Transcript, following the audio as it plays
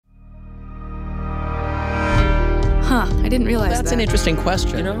didn't realize That's an interesting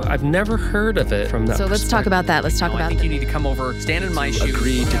question. I've never heard of it from that So let's talk about that. Let's talk about I think you need to come over, stand in my shoes.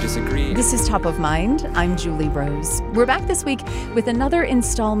 Agree to disagree. This is Top of Mind. I'm Julie Rose. We're back this week with another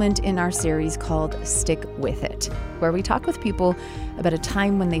installment in our series called Stick With It, where we talk with people about a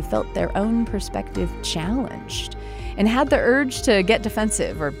time when they felt their own perspective challenged and had the urge to get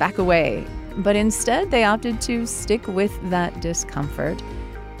defensive or back away. But instead, they opted to stick with that discomfort,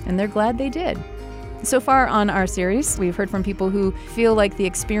 and they're glad they did. So far on our series, we've heard from people who feel like the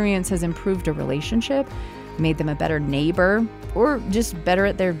experience has improved a relationship, made them a better neighbor, or just better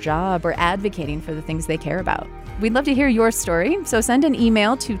at their job or advocating for the things they care about. We'd love to hear your story, so send an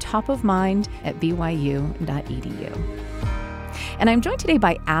email to topofmind@byu.edu. And I'm joined today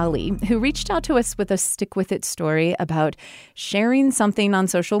by Allie, who reached out to us with a Stick With It story about sharing something on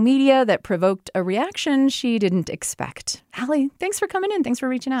social media that provoked a reaction she didn't expect. Allie, thanks for coming in. Thanks for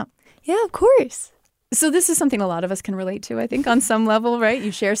reaching out. Yeah, of course. So this is something a lot of us can relate to, I think, on some level, right?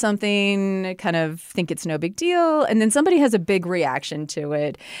 You share something, kind of think it's no big deal, and then somebody has a big reaction to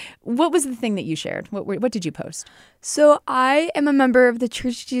it. What was the thing that you shared? What did you post? So I am a member of the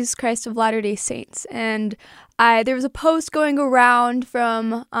Church of Jesus Christ of Latter-day Saints, and there was a post going around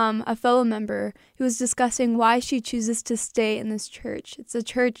from a fellow member who was discussing why she chooses to stay in this church. It's a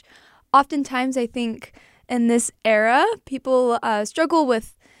church, oftentimes I think in this era, people struggle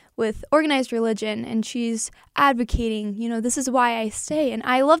with organized religion, and she's advocating, this is why I stay. And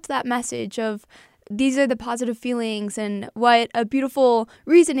I loved that message of these are the positive feelings, and what a beautiful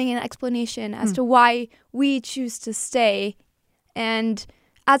reasoning and explanation as to why we choose to stay. And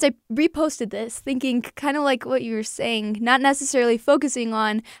as I reposted this, thinking kind of like what you were saying, not necessarily focusing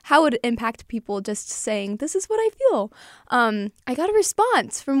on how it would impact people, just saying, this is what I feel. I got a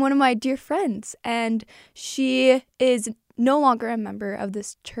response from one of my dear friends, and she is no longer a member of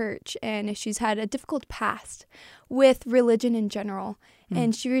this church, and she's had a difficult past with religion in general.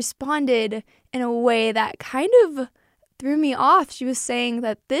 And she responded in a way that kind of threw me off. She was saying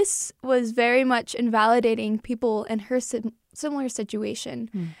that this was very much invalidating people in her similar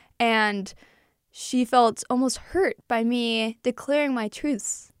situation. And she felt almost hurt by me declaring my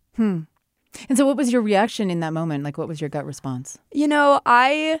truths. And so what was your reaction in that moment? Like, what was your gut response?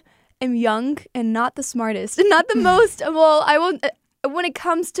 I am young and not the smartest and not the most, when it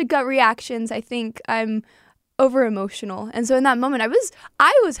comes to gut reactions, I think I'm over emotional. And so in that moment, I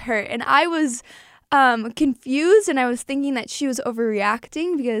was hurt, and I was confused, and I was thinking that she was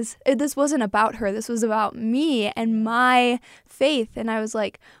overreacting because this wasn't about her. This was about me and my faith. And I was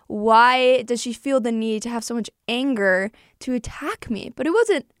like, why does she feel the need to have so much anger to attack me? But it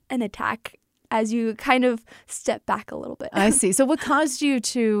wasn't an attack, as you kind of step back a little bit. I see. So what caused you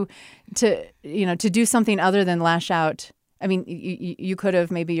to do something other than lash out? I mean, you could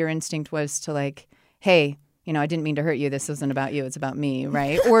have, maybe your instinct was to like, hey, I didn't mean to hurt you. This isn't about you. It's about me,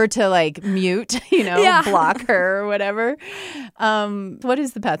 right? Or to like mute, block her or whatever. What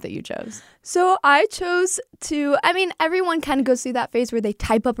is the path that you chose? So I chose to, everyone kind of goes through that phase where they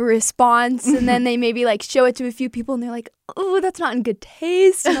type up a response and then they maybe like show it to a few people and they're like, oh, that's not in good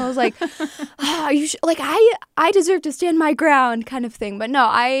taste. And I was like, are you I deserve to stand my ground kind of thing. But no,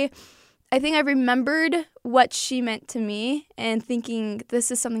 I think I remembered what she meant to me and thinking, this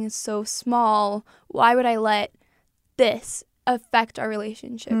is something that's so small. Why would I let this affect our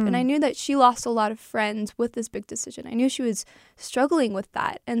relationship? And I knew that she lost a lot of friends with this big decision. I knew she was struggling with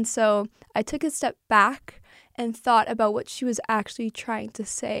that. And so I took a step back and thought about what she was actually trying to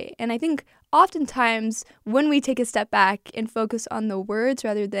say. And I think oftentimes when we take a step back and focus on the words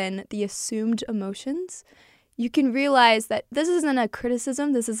rather than the assumed emotions, you can realize that this isn't a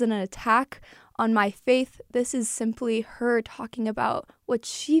criticism, this isn't an attack on my faith. This is simply her talking about what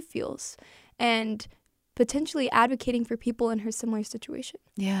she feels and potentially advocating for people in her similar situation.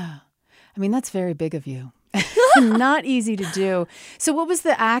 Yeah. That's very big of you. Not easy to do. So what was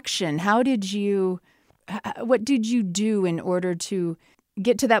the action? What did you do in order to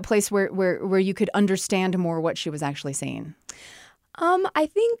get to that place where you could understand more what she was actually saying? I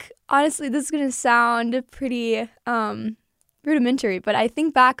think, honestly, this is going to sound pretty rudimentary, but I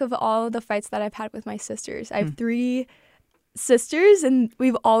think back of all the fights that I've had with my sisters. I have 3 sisters, and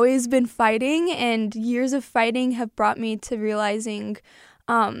we've always been fighting, and years of fighting have brought me to realizing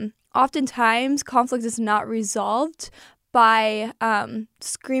oftentimes conflict is not resolved by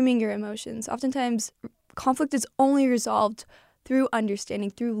screaming your emotions. Oftentimes conflict is only resolved through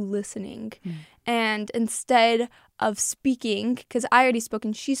understanding, through listening. And instead of speaking, because I already spoke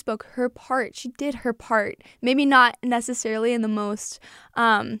and she spoke her part, she did her part. Maybe not necessarily in the most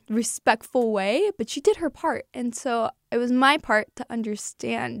respectful way, but she did her part. And so it was my part to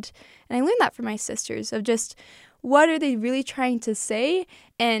understand. And I learned that from my sisters of just what are they really trying to say,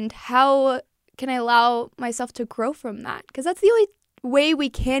 and how can I allow myself to grow from that? Because that's the only way we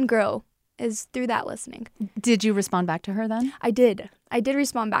can grow is through that listening. Did you respond back to her then? I did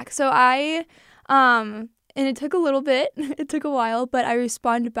respond back. So and it took a little bit, it took a while, but I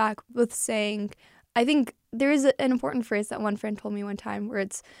responded back with saying, I think there is an important phrase that one friend told me one time where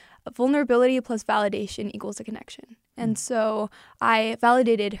it's vulnerability plus validation equals a connection. And so I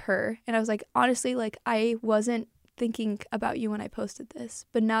validated her, and I was like, honestly, like, I wasn't thinking about you when I posted this,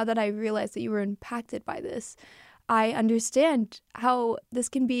 but now that I realized that you were impacted by this, I understand how this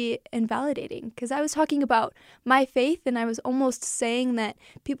can be invalidating, because I was talking about my faith, and I was almost saying that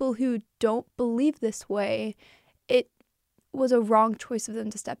people who don't believe this way, it was a wrong choice of them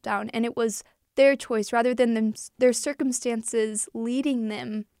to step down, and it was their choice rather than their circumstances leading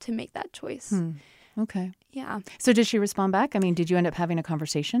them to make that choice. Okay. Yeah. So did she respond back? I mean, did you end up having a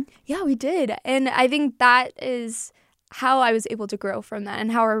conversation? Yeah, we did. And I think that is how I was able to grow from that,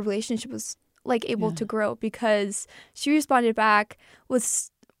 and how our relationship was like able to grow, because she responded back with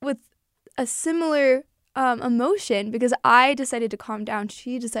a similar emotion, because I decided to calm down.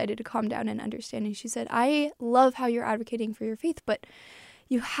 She decided to calm down and understand. And she said, I love how you're advocating for your faith, but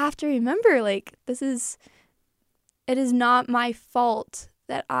you have to remember, like, it is not my fault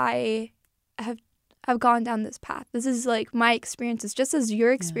that I have gone down this path. This is like my experiences. Just as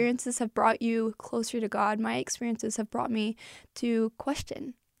your experiences have brought you closer to God, my experiences have brought me to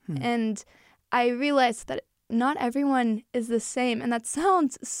question. And I realized that not everyone is the same. And that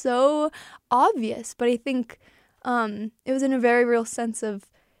sounds so obvious, but I think it was in a very real sense of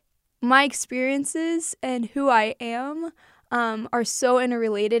my experiences and who I am are so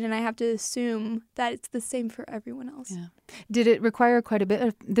interrelated, and I have to assume that it's the same for everyone else. Yeah. Did it require quite a bit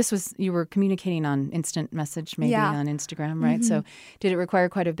of, you were communicating on instant message, maybe on Instagram, right? So did it require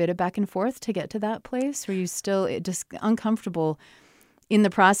quite a bit of back and forth to get to that place? Were you still just uncomfortable in the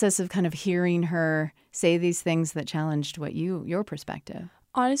process of kind of hearing her say these things that challenged your perspective?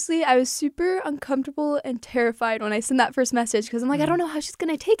 Honestly, I was super uncomfortable and terrified when I sent that first message, because I'm like, I don't know how she's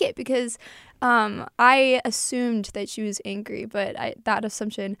going to take it, because I assumed that she was angry, but that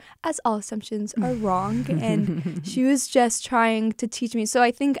assumption, as all assumptions, are wrong, and she was just trying to teach me. So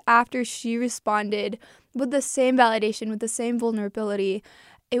I think after she responded with the same validation, with the same vulnerability,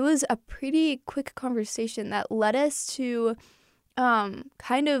 it was a pretty quick conversation that led us to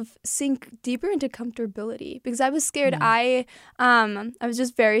kind of sink deeper into comfortability, because I was scared. I was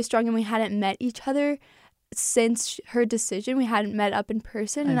just very strong, and we hadn't met each other since her decision. We hadn't met up in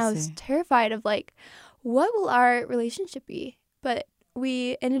person, and I was terrified of, like, what will our relationship be? But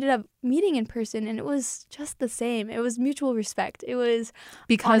we ended up meeting in person, and it was just the same. It was mutual respect. It was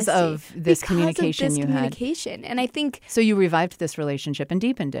because of this communication you had. And I think so you revived this relationship and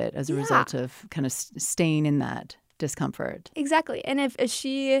deepened it as a result of kind of staying in that discomfort. Exactly. And if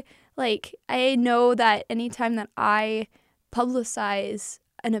she, like, I know that anytime that I publicize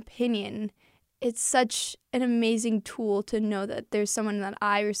an opinion, it's such an amazing tool to know that there's someone that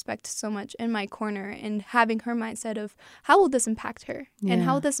I respect so much in my corner, and having her mindset of how will this impact her and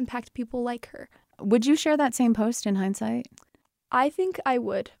how will this impact people like her. Would you share that same post in hindsight? I think I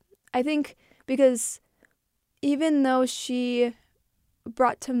would. I think because even though she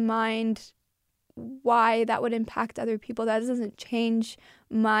brought to mind why that would impact other people, that doesn't change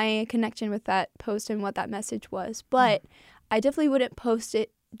my connection with that post and what that message was. But I definitely wouldn't post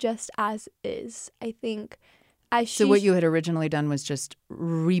it just as is. I think So what you had originally done was just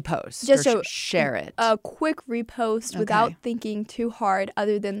repost, share it. A quick repost without thinking too hard,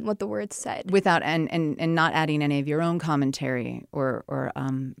 other than what the words said. Without and not adding any of your own commentary or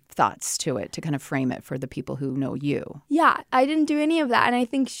thoughts to it to kind of frame it for the people who know you. Yeah, I didn't do any of that. And I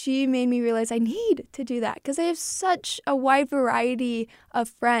think she made me realize I need to do that, because I have such a wide variety of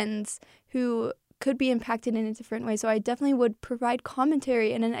friends who could be impacted in a different way. So I definitely would provide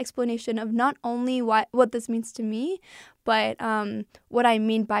commentary and an explanation of not only what this means to me, but what I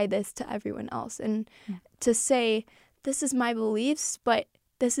mean by this to everyone else. And to say, this is my beliefs, but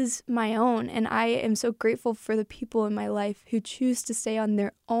this is my own. And I am so grateful for the people in my life who choose to stay on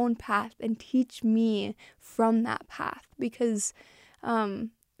their own path and teach me from that path, because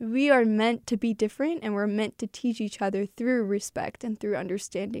we are meant to be different, and we're meant to teach each other through respect and through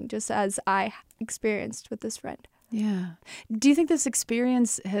understanding, just as I experienced with this friend. Yeah. Do you think this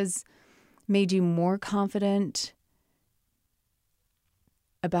experience has made you more confident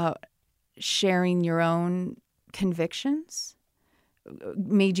about sharing your own convictions?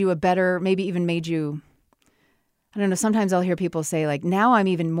 Made you I don't know, sometimes I'll hear people say, like, now I'm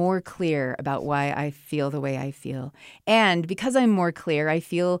even more clear about why I feel the way I feel. And because I'm more clear, I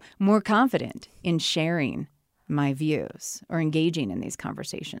feel more confident in sharing my views or engaging in these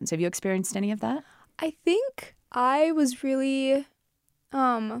conversations. Have you experienced any of that? I think I was really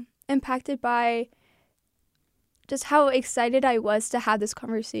impacted by just how excited I was to have this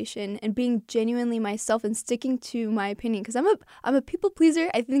conversation and being genuinely myself and sticking to my opinion. Because I'm a people pleaser.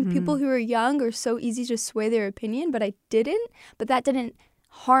 I think people who are young are so easy to sway their opinion, but I didn't. But that didn't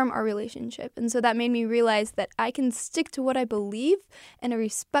harm our relationship. And so that made me realize that I can stick to what I believe in a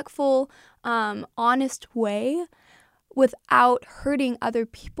respectful, honest way without hurting other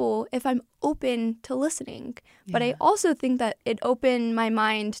people if I'm open to listening. Yeah. But I also think that it opened my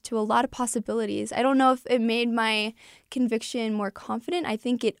mind to a lot of possibilities. I don't know if it made my conviction more confident. I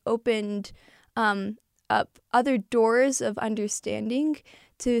think it opened up other doors of understanding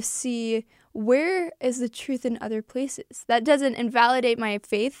to see where is the truth in other places. That doesn't invalidate my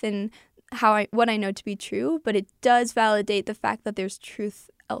faith and what I know to be true, but it does validate the fact that there's truth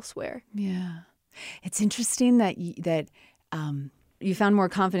elsewhere. Yeah. It's interesting that you found more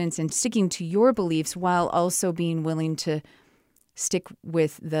confidence in sticking to your beliefs while also being willing to stick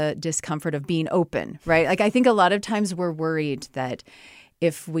with the discomfort of being open, right? Like, I think a lot of times we're worried that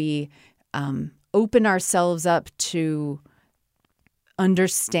if we open ourselves up to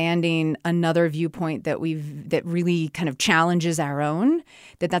understanding another viewpoint that really kind of challenges our own,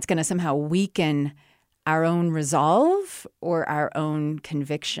 that's going to somehow weaken our own resolve or our own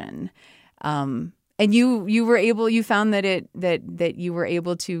conviction. And you found that you were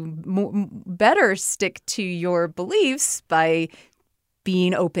able to better stick to your beliefs by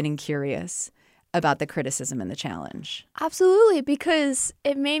being open and curious about the criticism and the challenge. Absolutely, because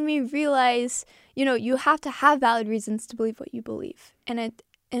it made me realize, you have to have valid reasons to believe what you believe. And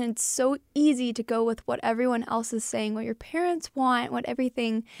it's so easy to go with what everyone else is saying, what your parents want, what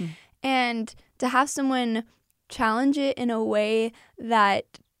everything. And to have someone challenge it in a way that,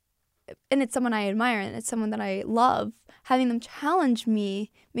 and it's someone I admire and it's someone that I love, having them challenge me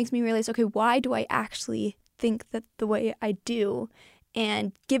makes me realize, okay, why do I actually think that the way I do?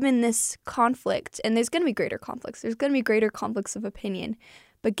 And given this conflict, and there's going to be greater conflicts, of opinion,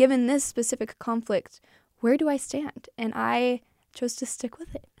 but given this specific conflict, where do I stand? And I chose to stick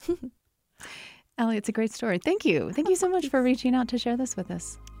with it. Ellie, it's a great story. Thank you. Thank you so much for reaching out to share this with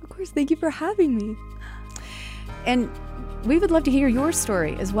us. Of course. Thank you for having me. And we would love to hear your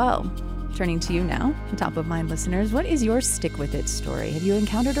story as well. Turning to you now, Top of Mind listeners, what is your stick with it story? Have you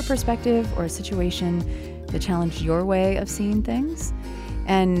encountered a perspective or a situation that challenged your way of seeing things?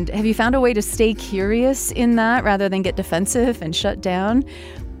 And have you found a way to stay curious in that rather than get defensive and shut down?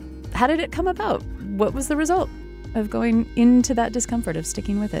 How did it come about? What was the result of going into that discomfort of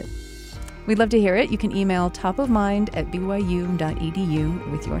sticking with it? We'd love to hear it. You can email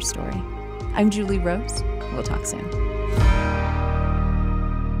topofmind@byu.edu with your story. I'm Julie Rose. We'll talk soon.